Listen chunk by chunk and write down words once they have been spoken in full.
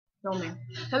Filming.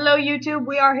 Hello YouTube,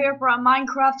 we are here for a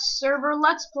Minecraft server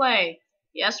Let's Play.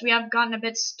 Yes, we have gotten a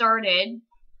bit started.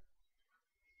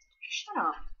 Shut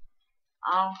up.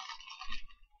 Oh.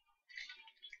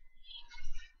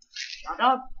 Shut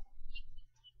up.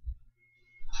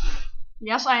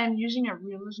 Yes, I am using a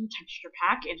realism texture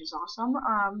pack. It is awesome.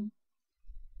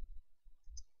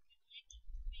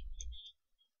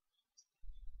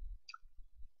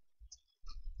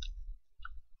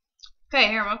 Okay,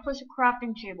 here, I'm gonna place a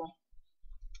crafting table.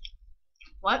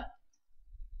 What?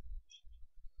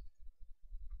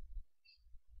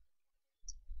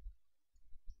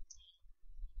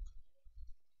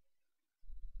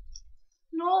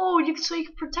 No, so you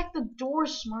can protect the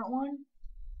doors, smart one.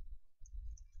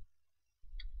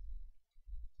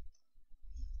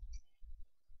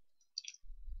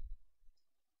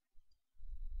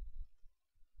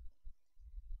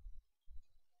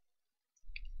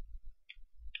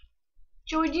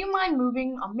 Joey, do you mind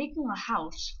moving? I'm making a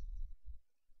house.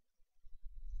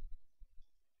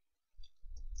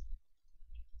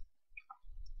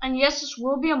 And yes, this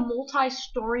will be a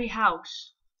multi-story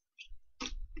house.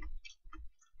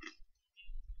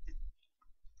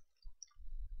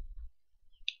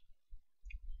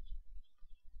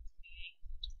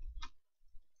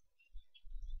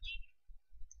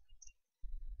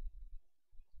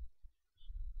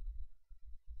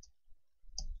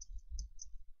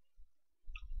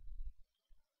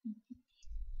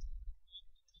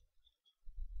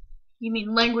 You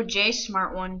mean language A,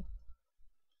 smart one.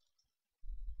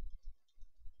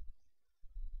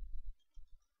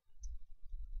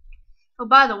 Oh,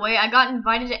 by the way, I got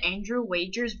invited to Andrew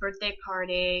Wager's birthday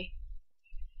party.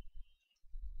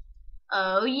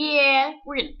 Oh yeah,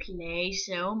 we're gonna play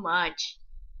so much.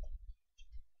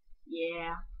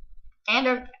 Yeah, and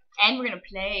we're gonna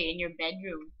play in your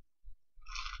bedroom.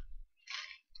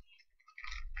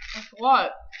 Guess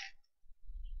what?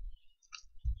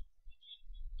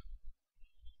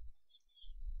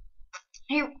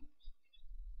 Hey,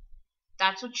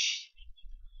 that's what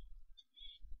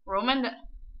Roman.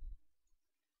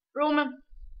 Roman.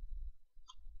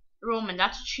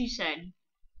 That's what she said.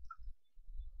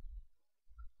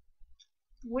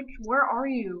 Where are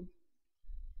you?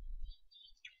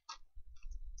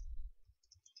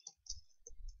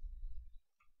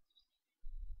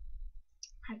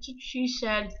 That's what she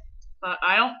said, but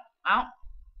I don't.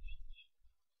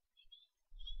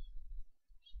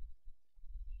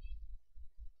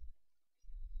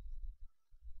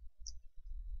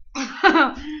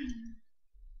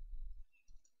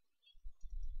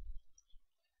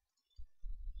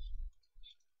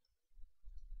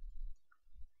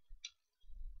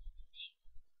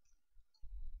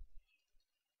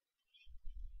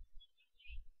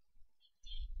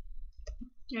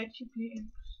 Yeah,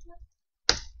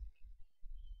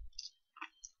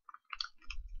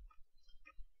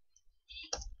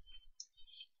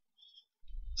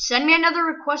 send me another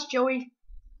request, Joey.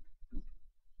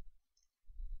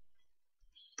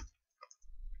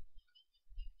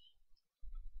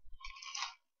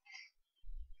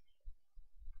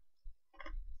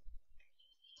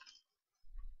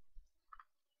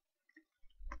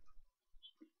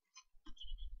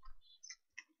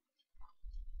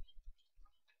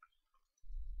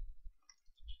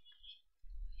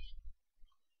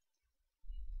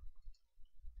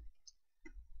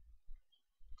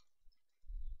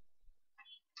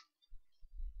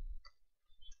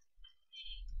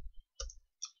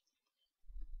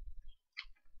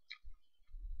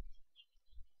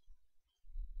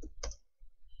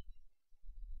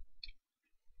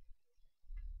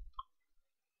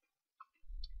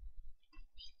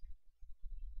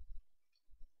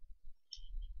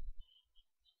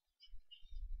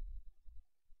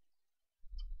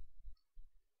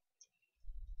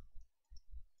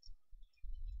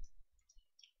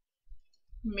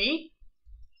 Me?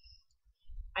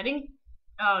 I didn't.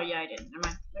 Oh yeah, I didn't. Never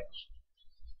mind.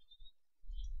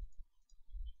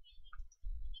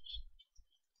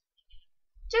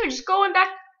 Dude, just go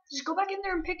back in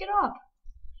there and pick it up.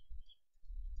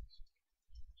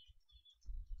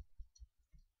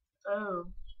 Oh.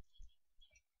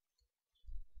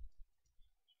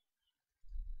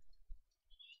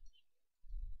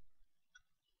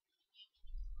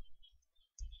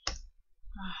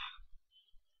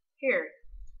 Here.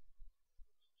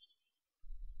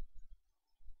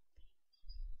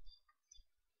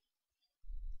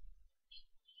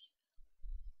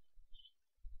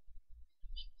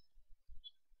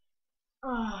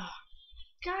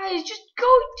 Guys, just go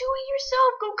do it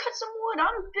yourself. Go cut some wood.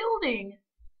 I'm building.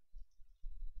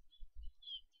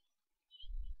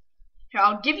 Here,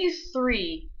 I'll give you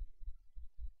 3.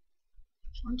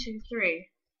 1, 2, 3.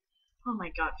 Oh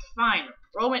my god, fine.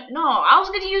 Roman, no, I was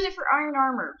gonna use it for iron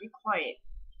armor. Be quiet.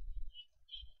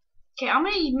 Okay, I'm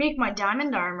gonna make my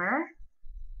diamond armor.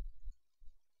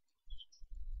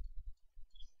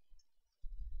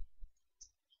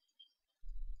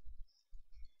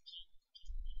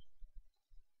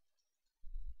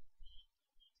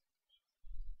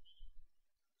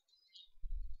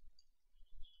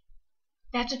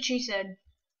 That's what she said.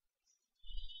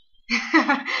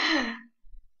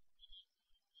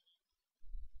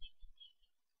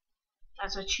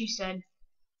 That's what she said.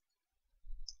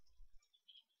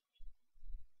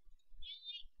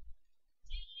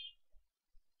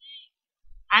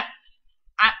 I,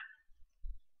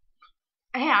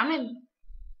 hey, I'm in.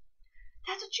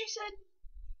 That's what she said.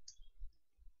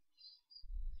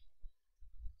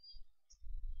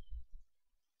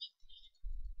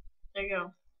 There you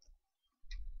go.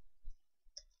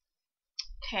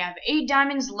 Okay, I have 8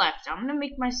 diamonds left. I'm gonna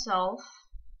make myself.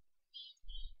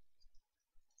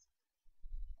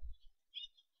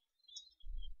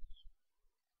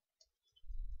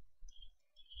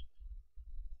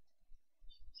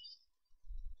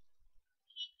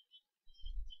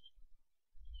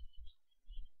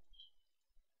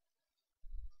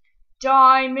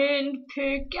 Diamond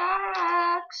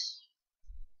pickaxe.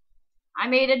 I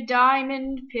made a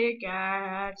diamond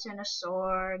pickaxe and a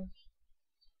sword.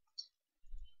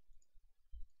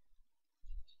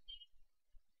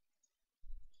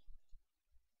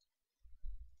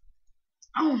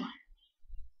 Oh my.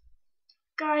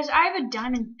 Guys, I have a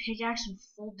diamond pickaxe and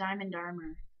full diamond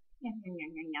armor.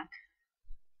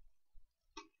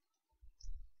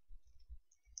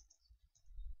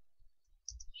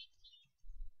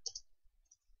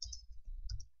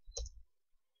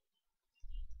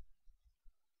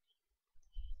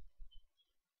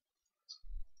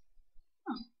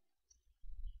 Oh,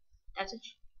 that's a.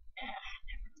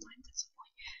 Never mind. That's a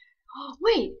point. Oh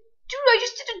wait, dude! I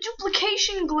just did a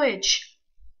duplication glitch.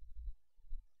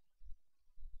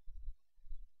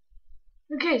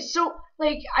 Okay, so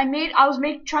like I was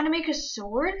trying to make a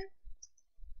sword,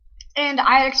 and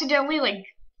I accidentally like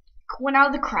went out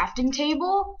of the crafting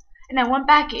table, and I went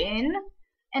back in,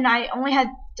 and I only had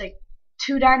like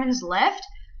 2 diamonds left,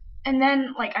 and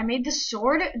then like I made the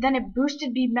sword, then it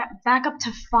boosted me back up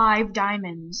to 5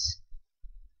 diamonds.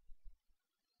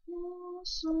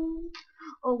 Awesome.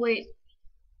 Oh wait,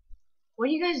 what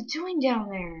are you guys doing down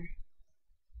there?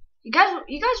 You guys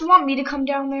want me to come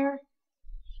down there?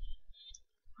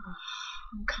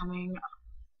 I'm coming.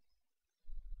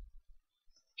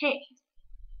 Hey,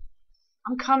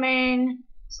 I'm coming.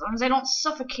 As long as I don't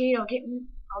suffocate, I'll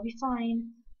be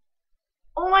fine.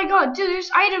 Oh my god, dude, there's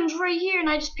items right here, and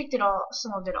I just picked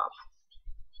some of it up.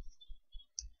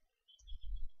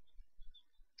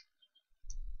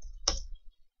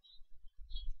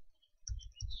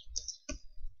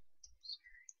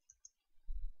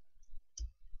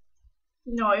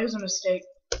 No, it was a mistake.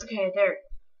 Okay, there.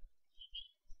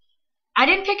 I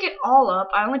didn't pick it all up.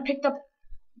 I only picked up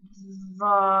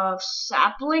the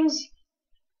saplings.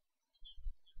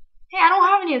 Hey, I don't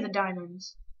have any of the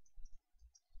diamonds.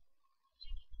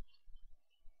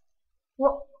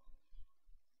 Well,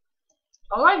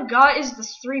 all I've got is the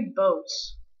 3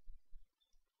 boats.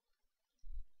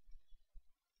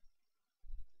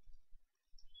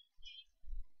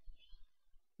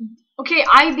 Okay,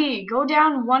 IB, go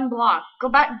down 1 block. Go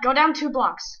down 2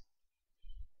 blocks.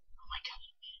 Oh my god.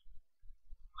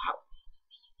 Wow.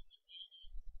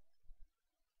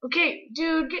 Okay,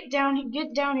 dude, get down here,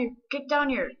 get down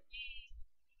here.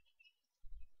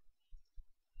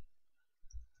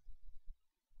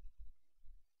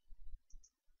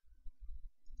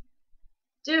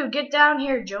 Dude, get down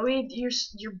here, Joey.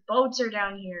 Your boats are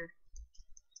down here.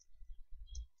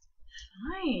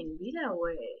 Fine, be that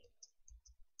way.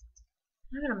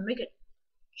 I'm gonna make a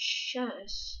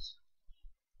chest.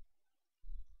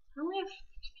 How many?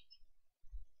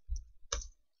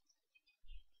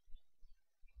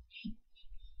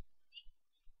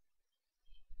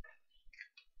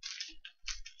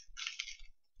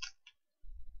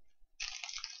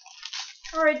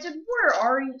 Alright, dude, where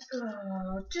are you?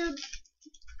 Dude,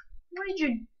 what did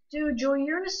you do, Joey?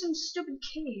 You're in some stupid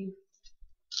cave.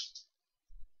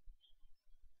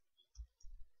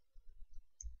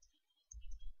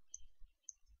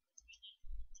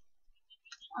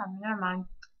 Oh, never mind.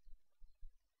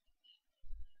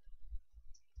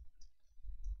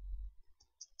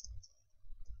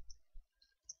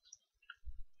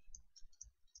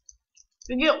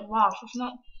 You get lost. It's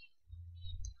not.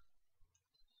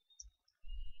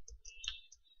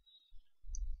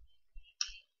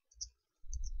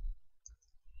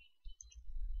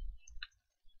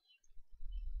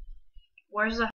 Where's the